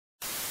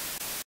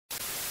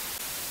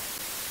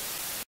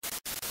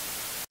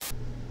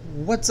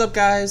What's up,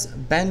 guys?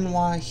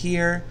 Benwah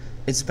here.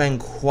 It's been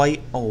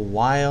quite a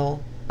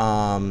while,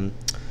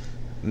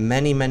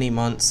 many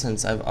months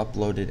since I've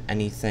uploaded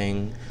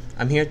anything.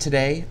 I'm here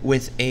today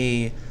with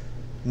a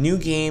new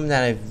game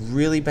that I've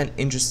really been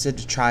interested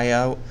to try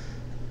out,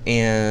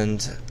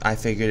 and I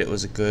figured it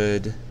was a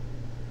good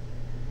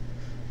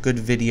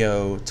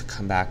video to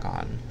come back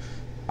on.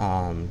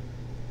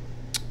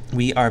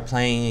 We are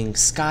playing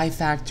Sky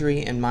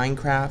Factory in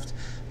Minecraft.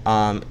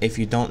 If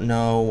you don't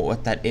know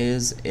what that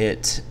is,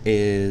 it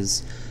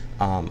is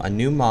a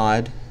new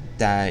mod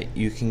that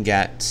you can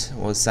get.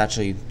 Well, it's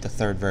actually the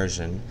third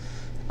version.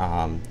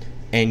 And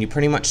you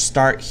pretty much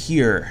start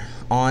here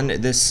on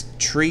this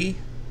tree,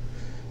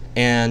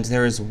 and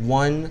there is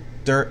one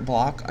dirt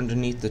block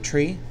underneath the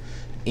tree,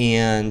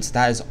 and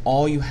that is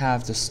all you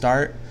have to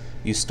start.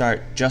 You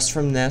start just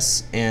from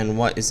this and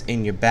what is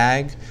in your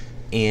bag,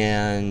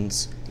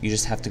 and you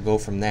just have to go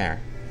from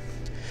there.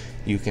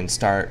 You can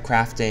start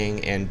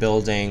crafting and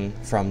building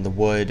from the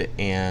wood,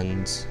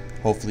 and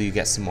hopefully you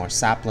get some more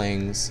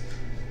saplings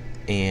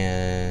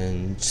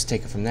and just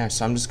take it from there.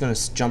 So I'm just going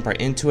to jump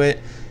right into it.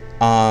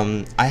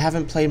 I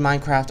haven't played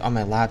Minecraft on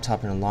my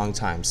laptop in a long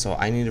time, so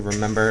I need to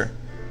remember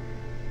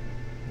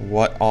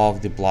what all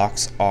of the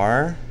blocks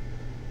are.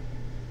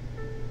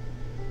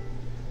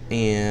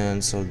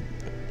 And so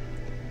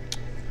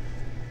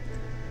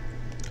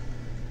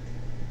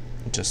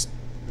just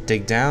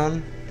dig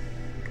down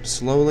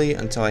slowly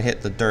until I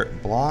hit the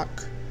dirt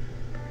block,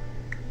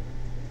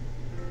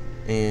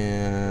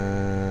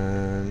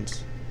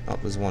 and oh,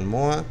 there's one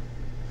more.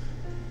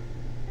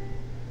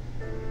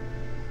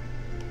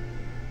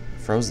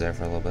 Froze there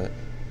for a little bit.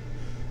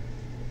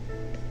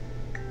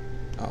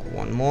 Oh,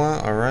 one more.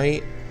 All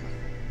right,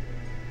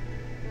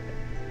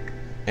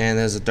 and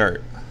there's a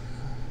dirt.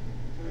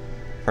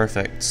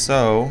 Perfect.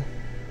 So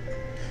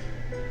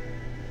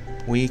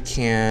we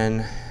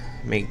can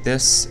make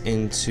this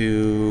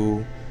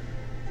into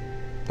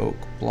oak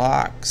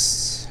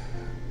blocks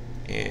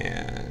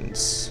and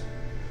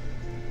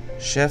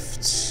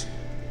shift,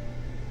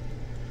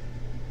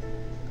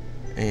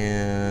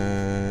 and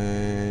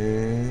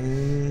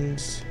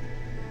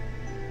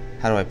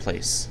how do I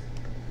place?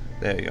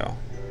 There you go.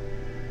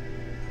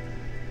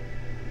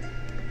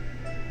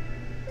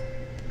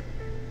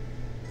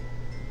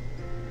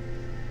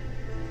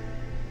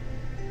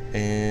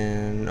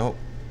 And oh,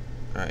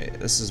 alright,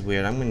 this is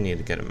weird. I'm gonna need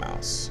to get a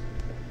mouse.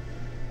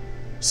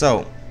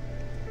 So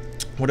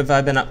what have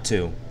I been up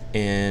to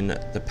in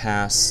the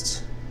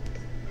past?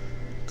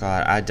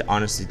 God, I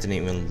honestly didn't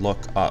even look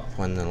up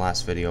when the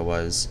last video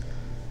was.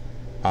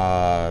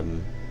 What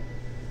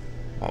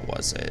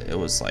was it? It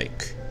was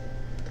like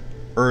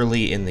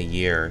early in the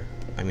year.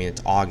 I mean,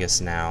 it's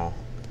August now.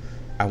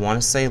 I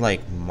want to say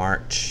like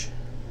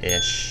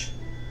March-ish,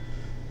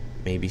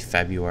 maybe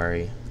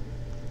February.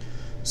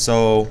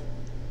 So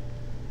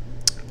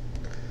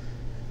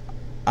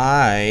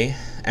I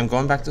am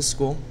going back to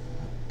school,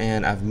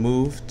 and I've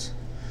moved.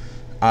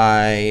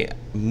 I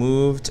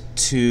moved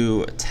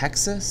to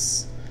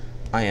Texas.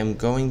 I am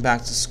going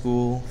back to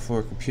school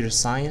for computer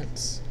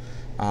science.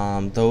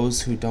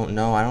 Those who don't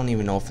know, I don't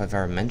even know if I've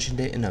ever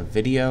mentioned it in a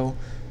video,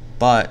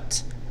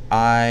 but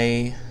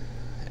I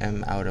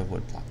am out of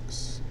wood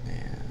blocks,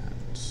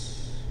 and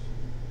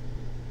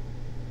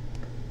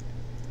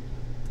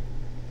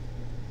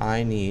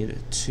I need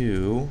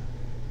to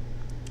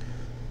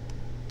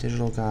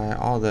digital guy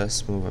all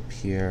this, move up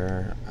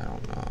here. I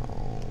don't know.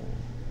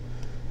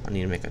 I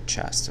need to make a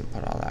chest and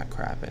put all that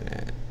crap in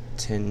it.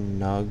 Tin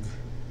nug.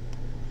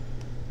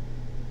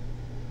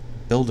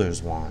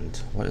 Builder's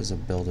wand. What is a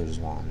builder's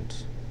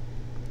wand?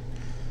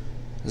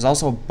 There's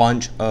also a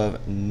bunch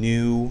of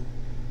new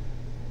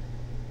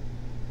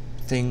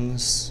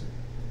things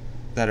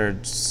that are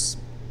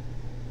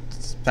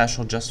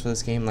special just for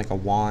this game, like a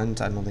wand.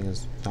 I don't think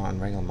it's not in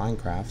regular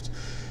Minecraft.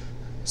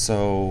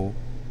 So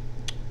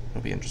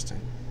it'll be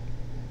interesting.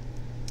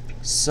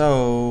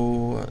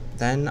 So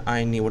then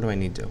I need, what do I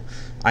need to do?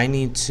 I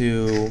need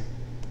to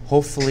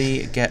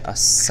hopefully get a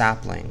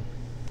sapling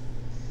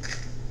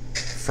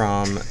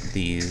from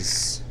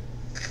these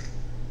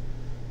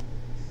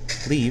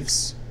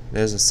leaves.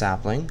 There's a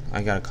sapling.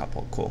 I got a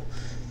couple. Cool.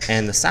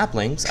 And the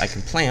saplings I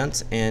can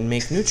plant and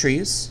make new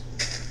trees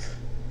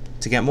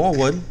to get more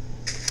wood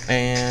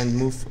and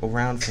move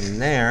around from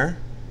there.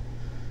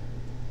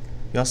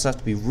 You also have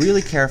to be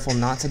really careful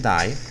not to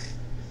die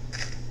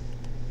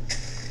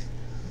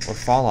or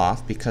fall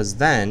off, because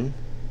then,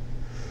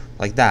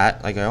 like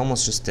that, like I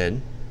almost just did,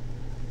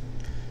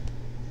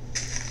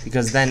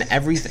 because then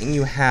everything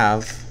you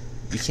have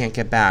you can't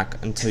get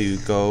back until you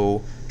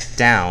go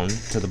down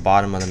to the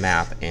bottom of the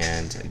map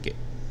and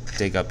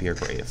dig up your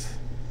grave,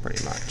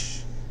 pretty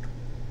much.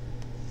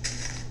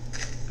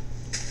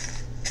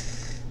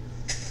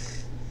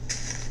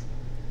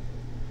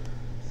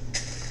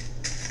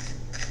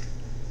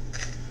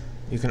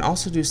 You can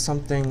also do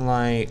something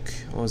like,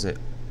 what was it,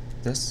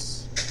 this?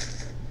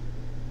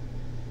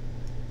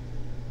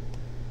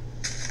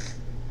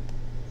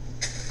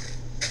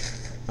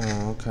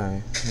 Oh,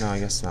 okay. No, I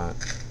guess not.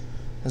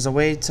 There's a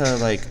way to,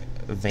 like,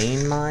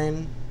 vein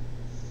mine?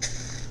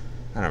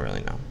 I don't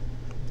really know.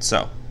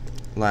 So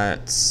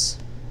let's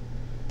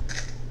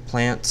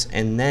plant,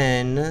 and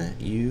then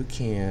you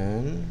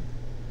can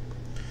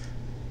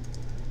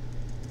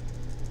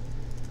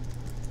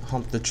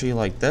hump the tree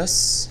like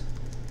this,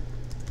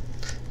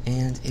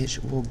 and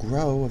it will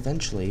grow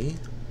eventually.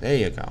 There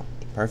you go.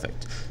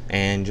 Perfect.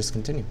 And just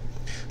continue.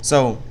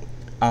 So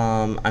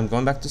I'm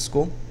going back to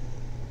school.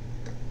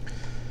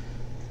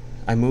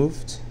 I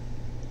moved.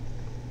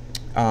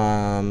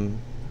 I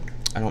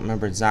don't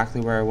remember exactly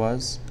where I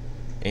was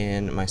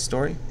in my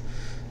story,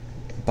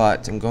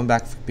 but I'm going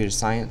back for computer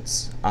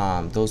science.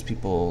 Those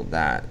people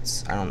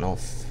that, I don't know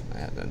if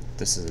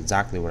this is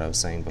exactly what I was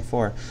saying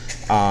before.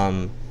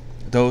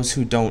 Those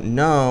who don't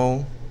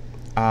know,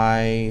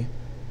 I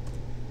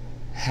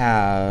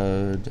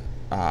had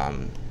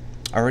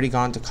already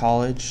gone to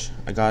college.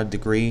 I got a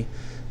degree,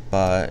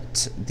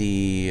 but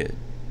the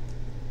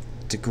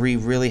degree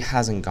really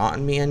hasn't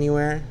gotten me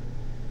anywhere.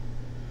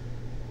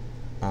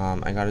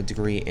 I got a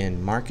degree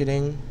in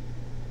marketing,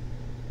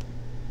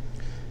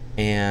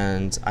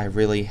 and I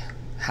really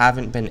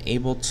haven't been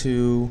able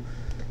to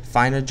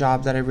find a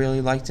job that I really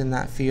liked in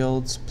that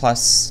field.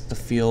 Plus, the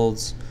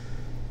field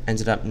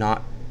ended up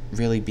not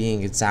really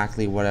being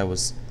exactly what I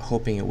was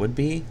hoping it would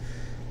be.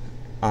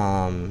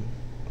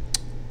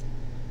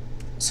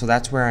 So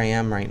that's where I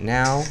am right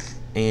now,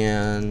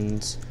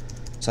 and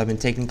so I've been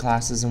taking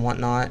classes and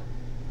whatnot,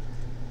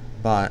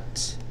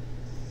 but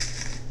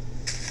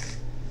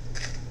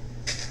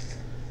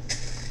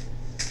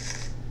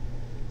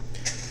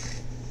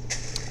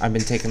I've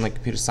been taking like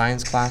computer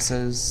science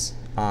classes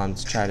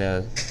to try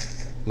to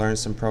learn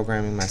some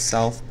programming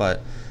myself,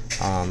 but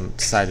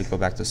decided to go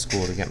back to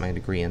school to get my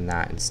degree in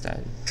that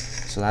instead.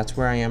 So that's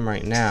where I am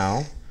right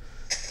now.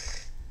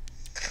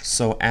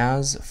 So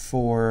as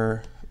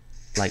for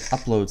like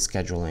upload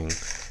scheduling,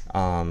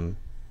 I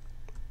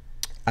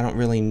don't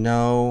really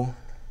know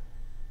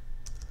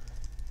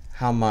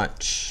how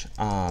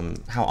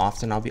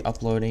often I'll be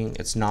uploading.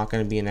 It's not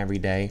going to be an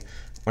everyday.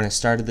 When I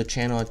started the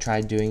channel, I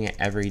tried doing it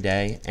every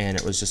day, and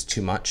it was just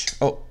too much.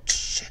 Oh,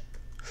 shit.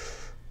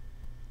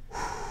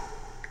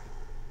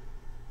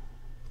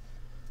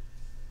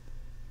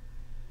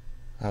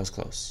 That was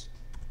close.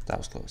 That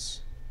was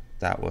close.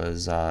 That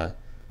was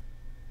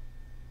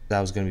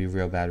going to be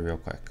real bad real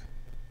quick.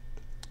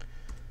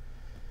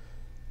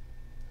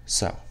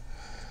 So,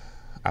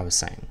 I was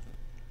saying,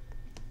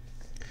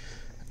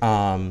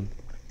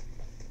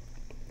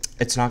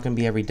 it's not going to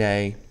be every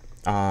day.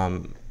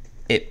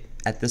 It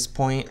at this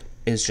point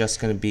is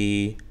just going to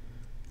be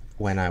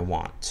when I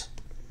want,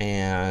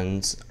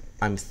 and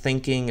I'm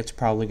thinking it's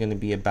probably going to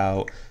be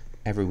about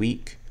every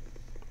week.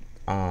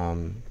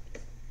 I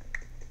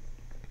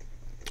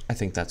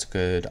think that's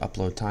good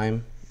upload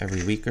time,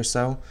 every week or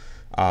so,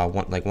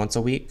 like once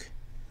a week.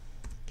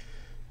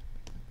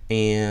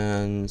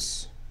 And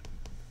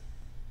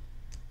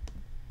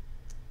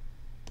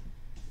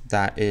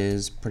that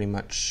is pretty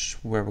much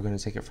where we're going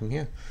to take it from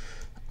here.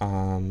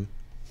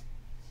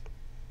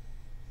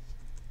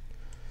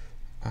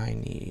 I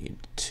need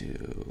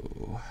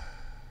to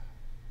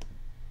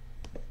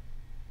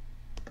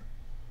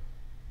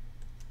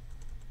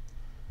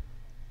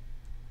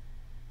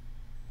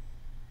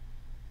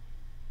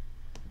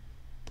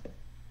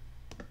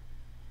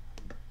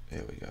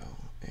there we go,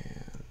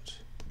 and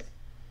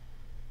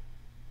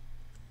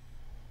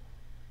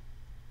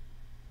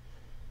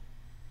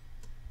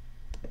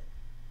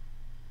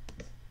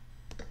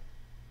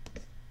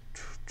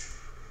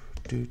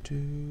do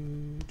do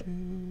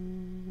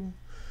do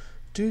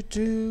do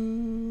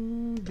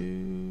do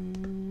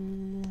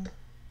do.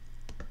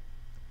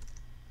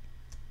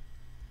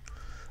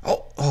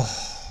 Oh.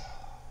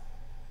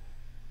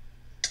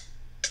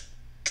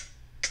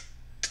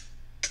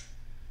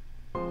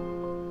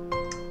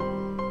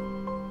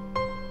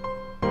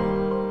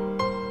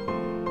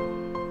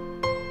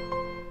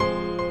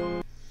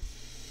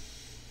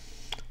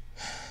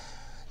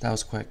 That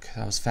was quick.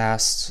 That was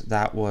fast.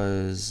 That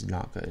was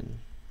not good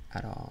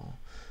at all.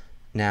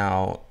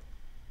 Now,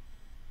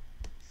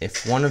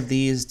 if one of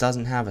these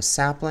doesn't have a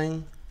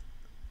sapling,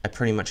 I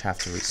pretty much have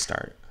to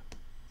restart.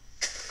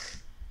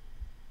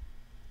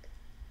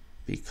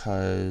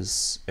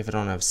 Because if I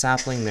don't have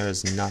sapling, there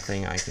is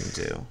nothing I can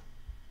do.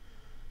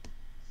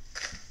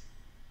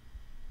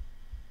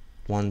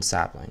 One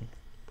sapling.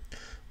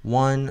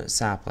 One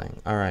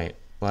sapling. Alright,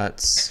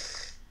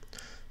 let's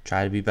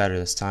try to be better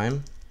this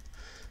time.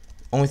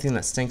 Only thing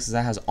that stinks is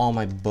that has all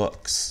my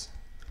books.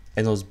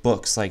 And those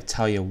books like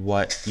tell you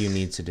what you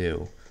need to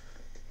do.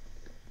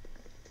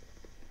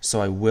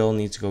 So I will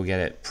need to go get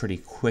it pretty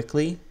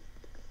quickly.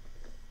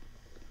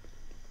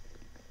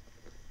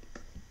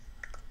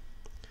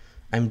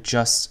 I'm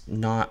just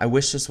not, I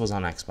wish this was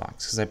on Xbox,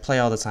 because I play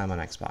all the time on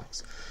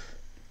Xbox.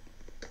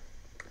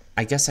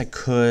 I guess I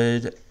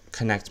could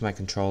connect my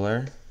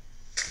controller.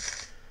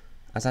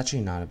 That's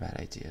actually not a bad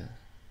idea.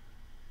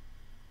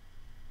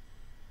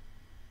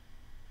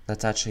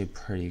 That's actually a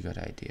pretty good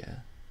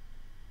idea.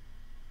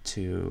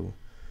 To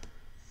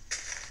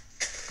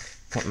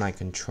put my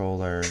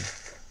controller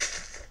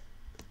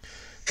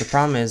The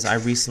problem is I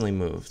recently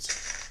moved.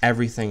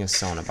 Everything is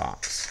still in a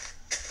box.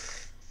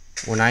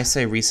 When I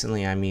say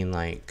recently, I mean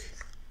like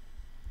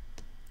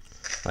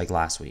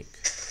last week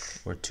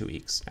or 2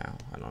 weeks now.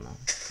 I don't know.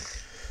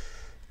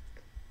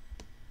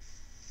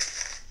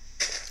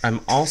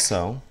 I'm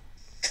also,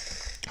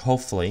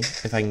 hopefully,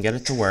 if I can get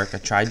it to work, I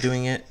tried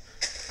doing it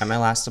at my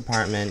last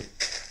apartment.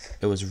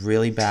 It was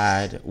really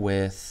bad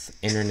with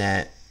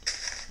internet.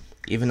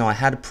 Even though I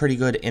had a pretty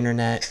good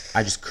internet,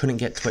 I just couldn't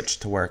get Twitch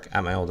to work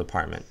at my old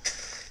apartment.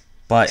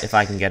 But if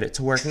I can get it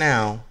to work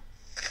now,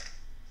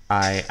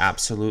 I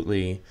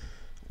absolutely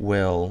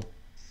will.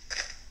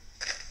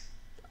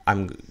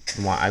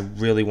 I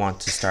really want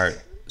to start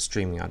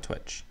streaming on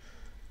Twitch.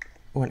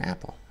 Oh, an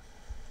apple.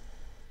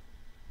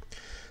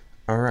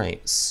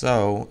 Alright,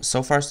 so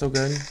far so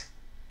good.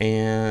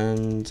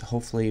 And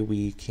hopefully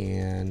we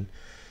can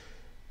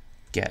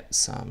get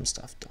some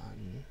stuff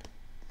done.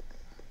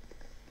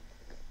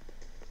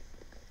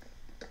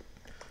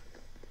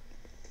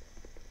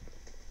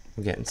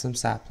 We're getting some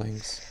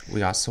saplings. We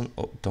got some.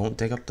 Oh, don't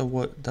dig up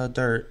the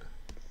dirt.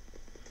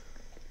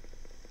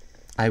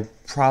 I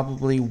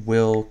probably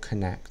will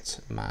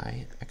connect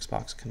my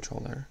Xbox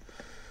controller.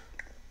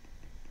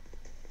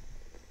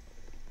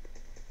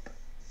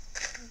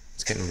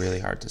 It's getting really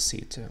hard to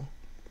see too.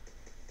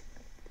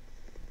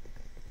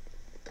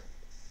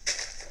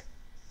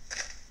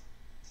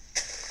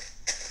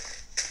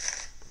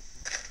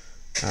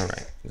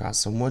 Alright, got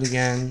some wood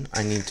again.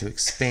 I need to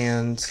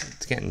expand.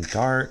 It's getting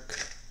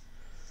dark.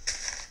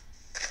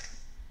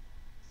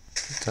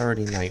 It's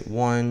already night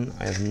 1.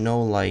 I have no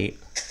light.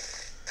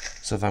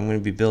 So if I'm going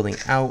to be building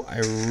out, I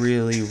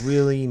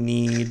really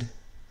need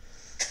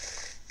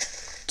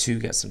to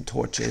get some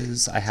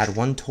torches. I had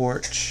 1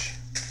 torch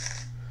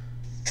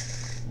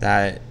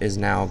that is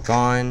now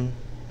gone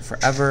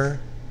forever.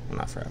 Well,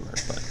 not forever,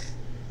 but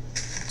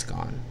it's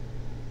gone.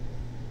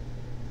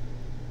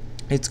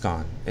 It's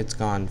gone. It's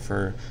gone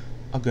for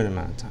a good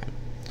amount of time.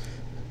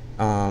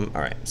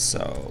 Alright,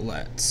 so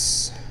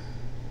let's...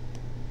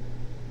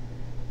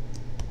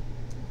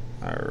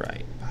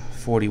 Alright,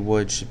 40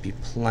 wood should be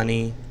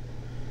plenty.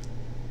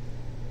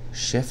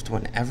 Shift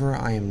whenever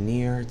I am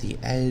near the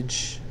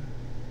edge.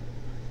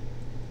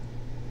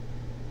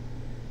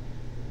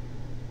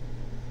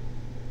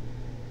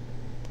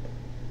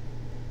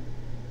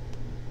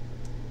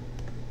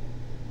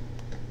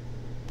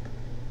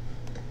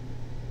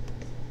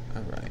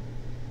 Alright.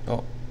 Oh.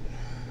 Alright.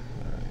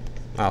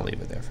 I'll leave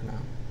it there for now.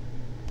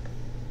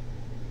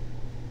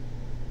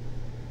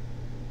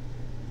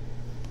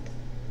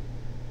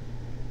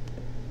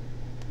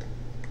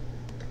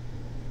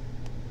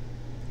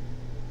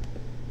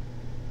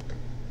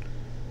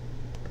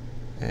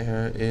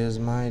 There is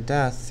my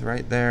death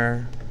right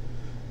there.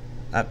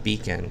 That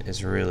beacon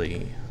is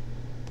really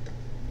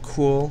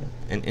cool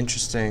and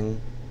interesting,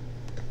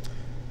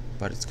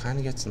 but it kind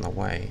of gets in the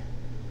way.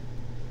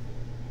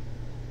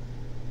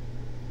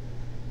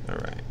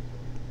 Alright.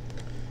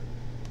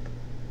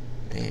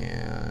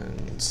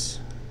 And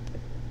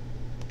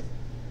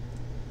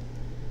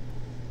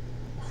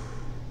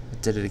I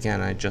did it again.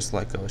 I just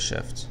let go of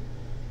shift.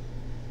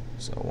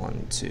 So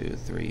 1, 2,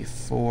 3,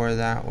 4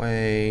 that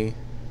way.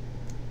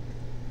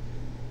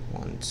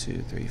 1,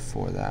 2, 3,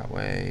 4 that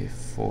way,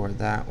 4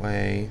 that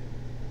way,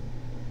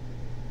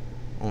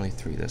 only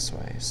 3 this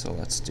way. So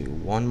let's do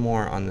 1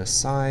 more on this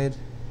side.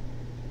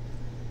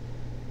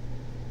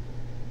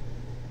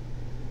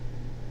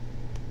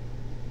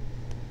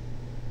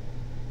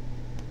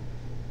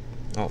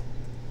 Oh,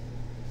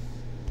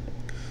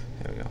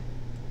 there we go.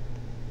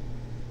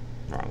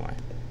 Wrong way.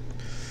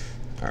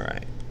 All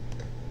right.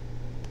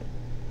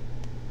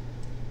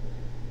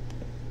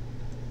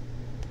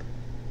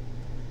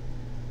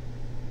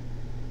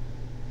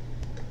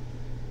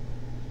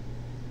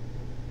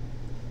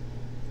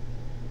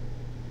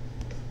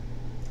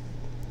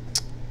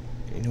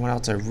 You know what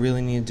else I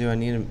really need to do? I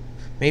need to,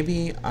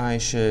 maybe I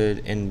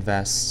should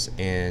invest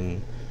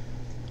in,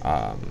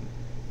 that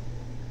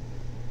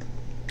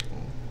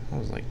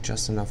was like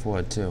just enough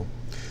wood too.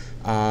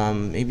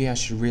 Maybe I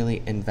should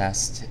really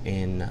invest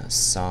in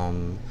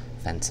some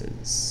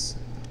fences.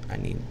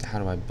 How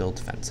do I build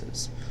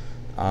fences?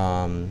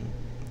 I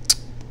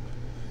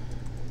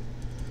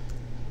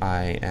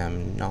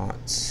am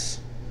not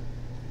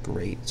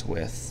great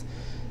with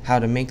how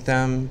to make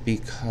them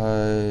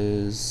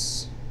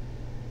because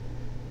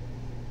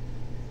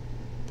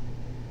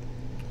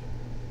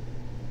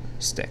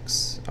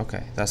sticks.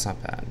 Okay, that's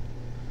not bad.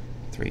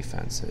 3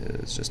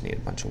 fences, just need a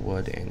bunch of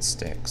wood and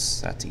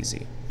sticks. That's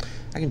easy.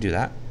 I can do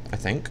that, I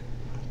think.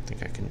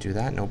 I can do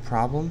that, no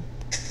problem.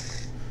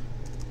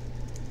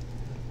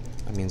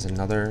 That means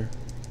another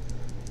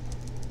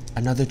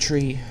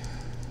tree.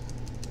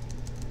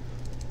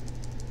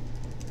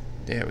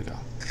 There we go.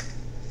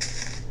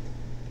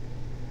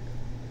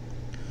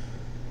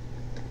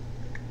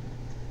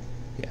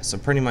 Yeah, so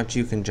pretty much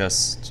you can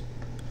just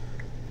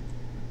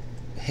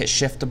hit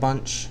shift a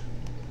bunch,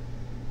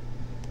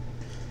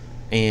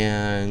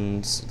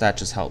 and that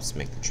just helps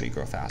make the tree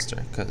grow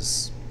faster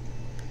because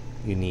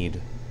you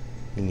need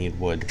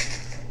wood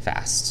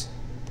fast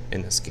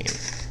in this game.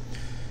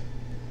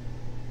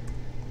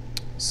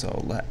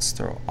 So let's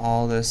throw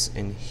all this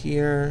in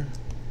here,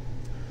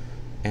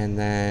 and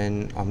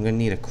then I'm gonna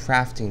need a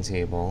crafting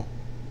table,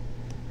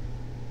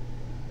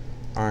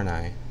 aren't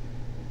I?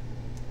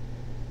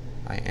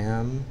 I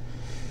am.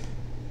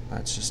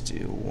 Let's just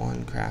do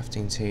one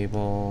crafting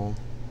table.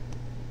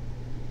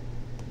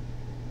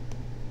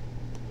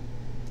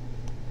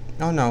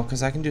 Oh no,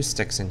 because I can do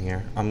sticks in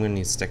here. I'm gonna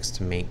need sticks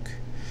to make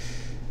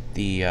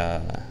the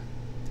alright.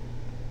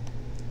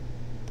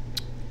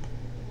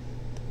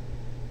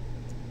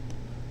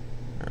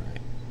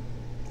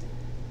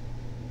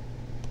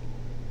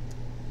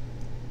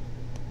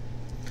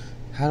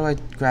 How do I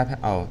grab?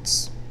 Oh,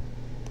 it's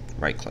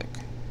right click.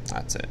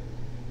 That's it.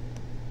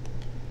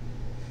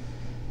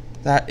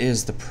 That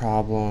is the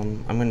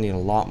problem. I'm gonna need a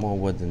lot more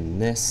wood than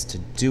this to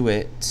do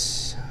it.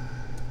 It's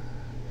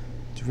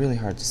really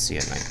hard to see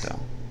at night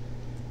though.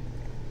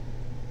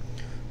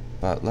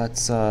 But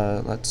let's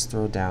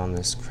throw down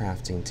this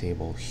crafting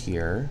table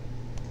here.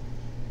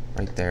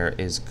 Right there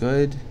is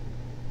good.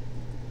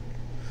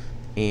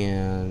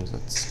 And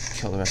let's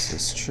kill the rest of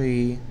this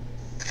tree.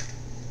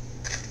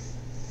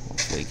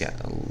 Hopefully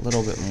get a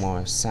little bit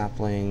more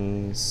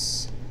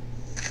saplings.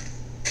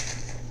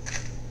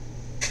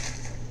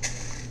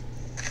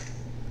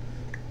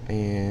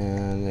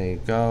 And there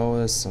you go,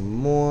 there's some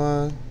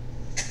more.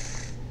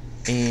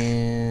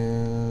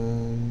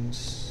 And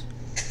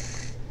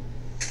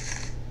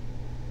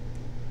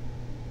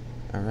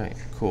alright,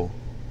 cool.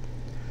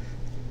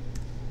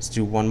 Let's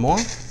do one more.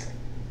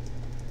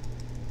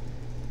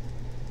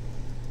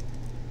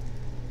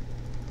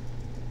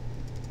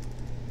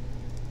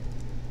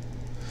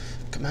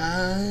 Come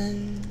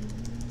on.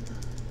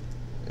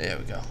 There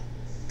we go.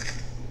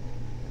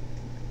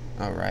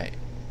 Alright.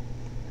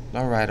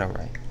 Alright,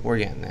 alright. We're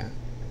getting there.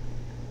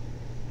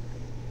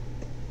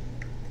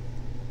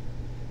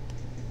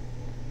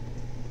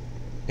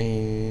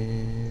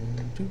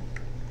 And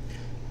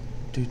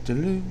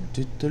do-do-loo.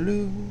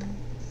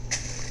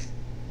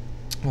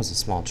 That was a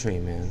small tree,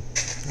 man.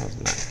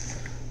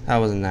 That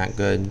wasn't that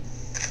good.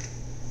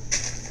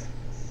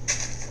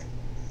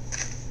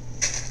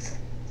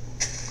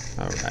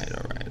 Alright,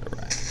 alright,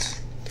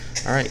 alright.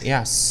 Alright,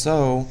 yeah,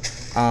 so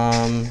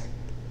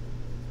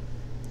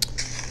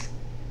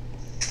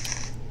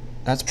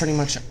that's pretty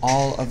much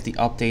all of the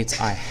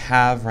updates I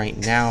have right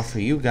now for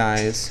you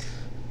guys.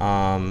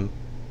 I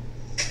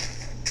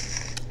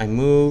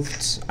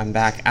moved, I'm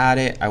back at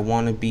it. I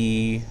want to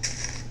be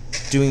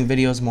doing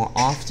videos more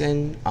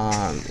often.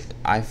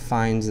 I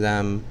find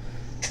them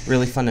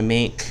really fun to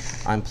make.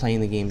 I'm playing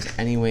the games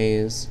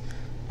anyways.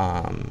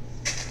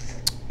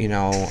 You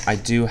know, I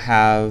do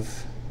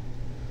have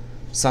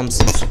some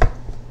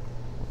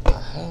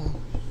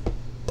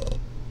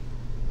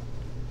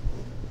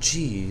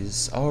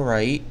jeez,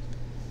 alright.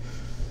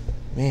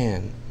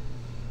 Man.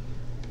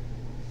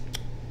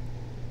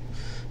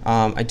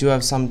 I do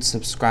have some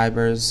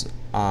subscribers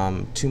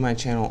to my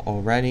channel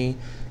already.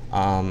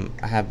 I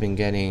have been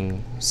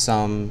getting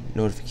some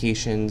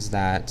notifications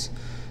that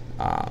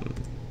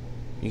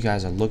you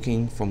guys are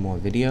looking for more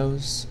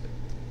videos,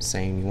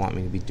 saying you want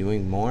me to be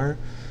doing more.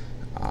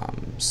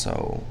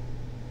 So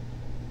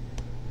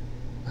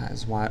that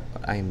is what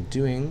I am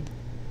doing.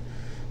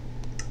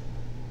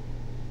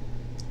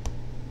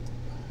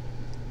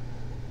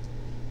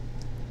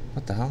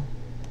 What the hell?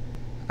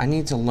 I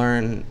need to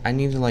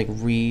like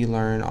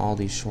relearn all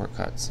these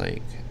shortcuts.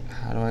 Like,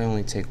 how do I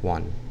only take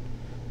one?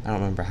 I don't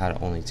remember how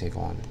to only take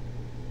one.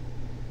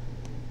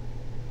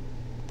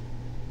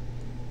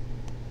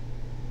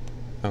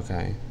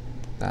 Okay,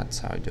 that's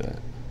how I do it.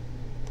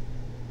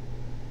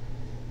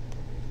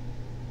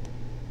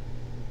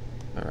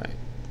 Alright.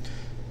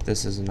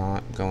 This is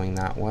not going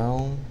that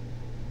well.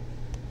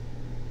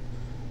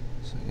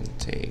 So I can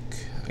take,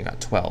 I got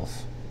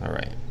 12.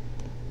 Alright.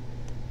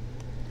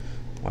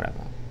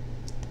 Whatever.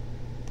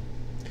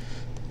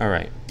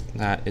 Alright,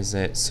 that is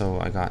it. So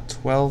I got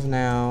 12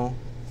 now.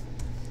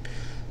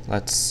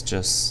 Let's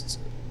just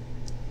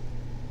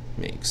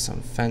make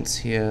some fence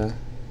here.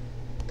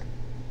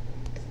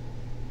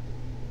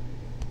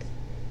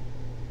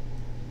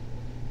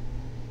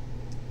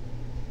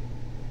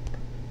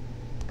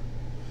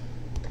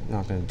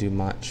 Not gonna do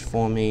much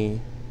for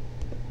me,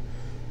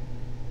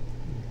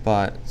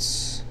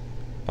 but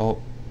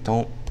oh,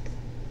 don't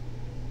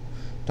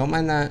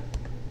mind that.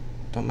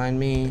 Don't mind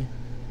me.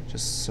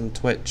 Just some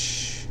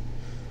twitch.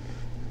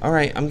 All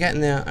right, I'm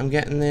getting there. I'm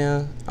getting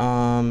there.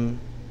 I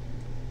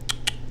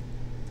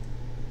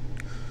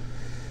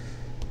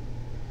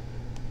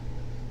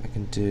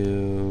can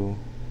do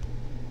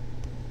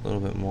a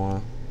little bit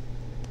more.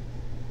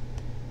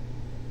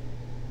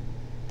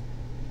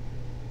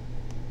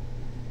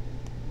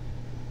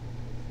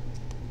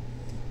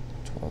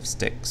 12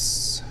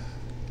 sticks.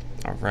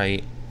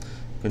 Alright,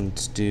 I'm going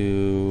to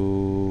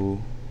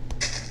do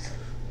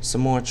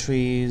some more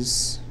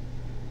trees.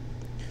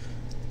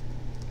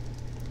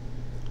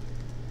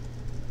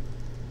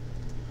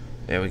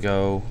 There we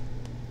go.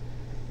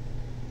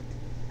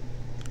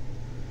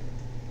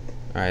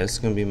 Alright, this is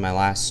going to be my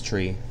last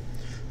tree.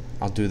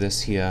 I'll do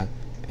this here,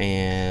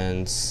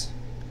 and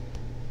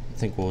I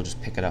think we'll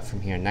just pick it up from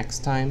here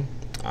next time.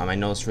 I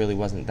know this really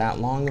wasn't that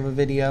long of a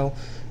video.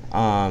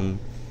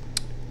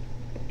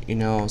 You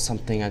know,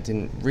 something I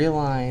didn't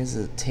realize,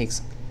 it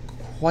takes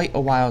quite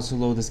a while to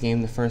load this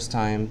game the first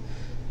time,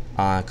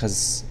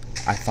 because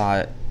I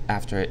thought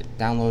after it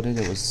downloaded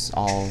it was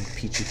all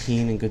peachy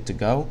keen and good to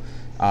go.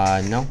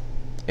 No,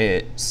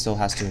 it still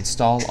has to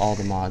install all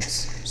the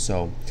mods,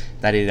 so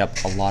that ate up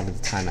a lot of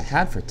the time I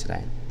had for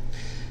today.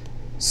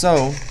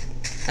 So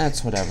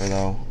that's whatever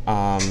though.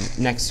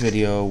 Next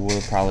video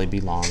will probably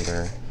be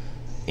longer,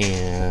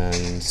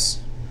 and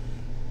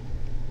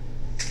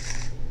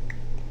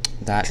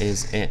that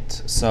is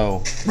it.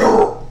 So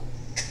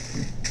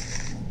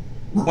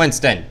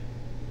Winston,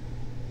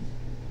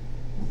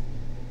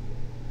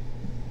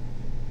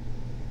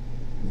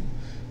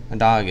 my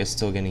dog is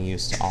still getting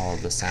used to all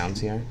of the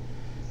sounds here,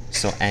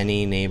 so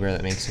any neighbor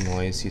that makes a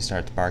noise, he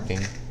starts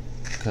barking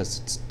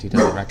because he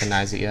doesn't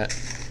recognize it yet,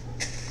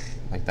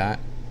 like that.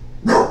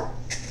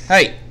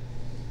 Hey!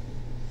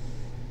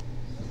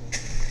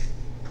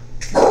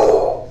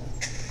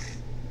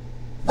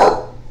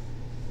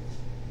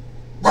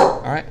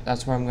 Alright,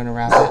 that's where I'm going to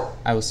wrap it.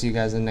 I will see you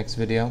guys in the next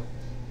video.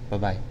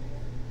 Bye-bye.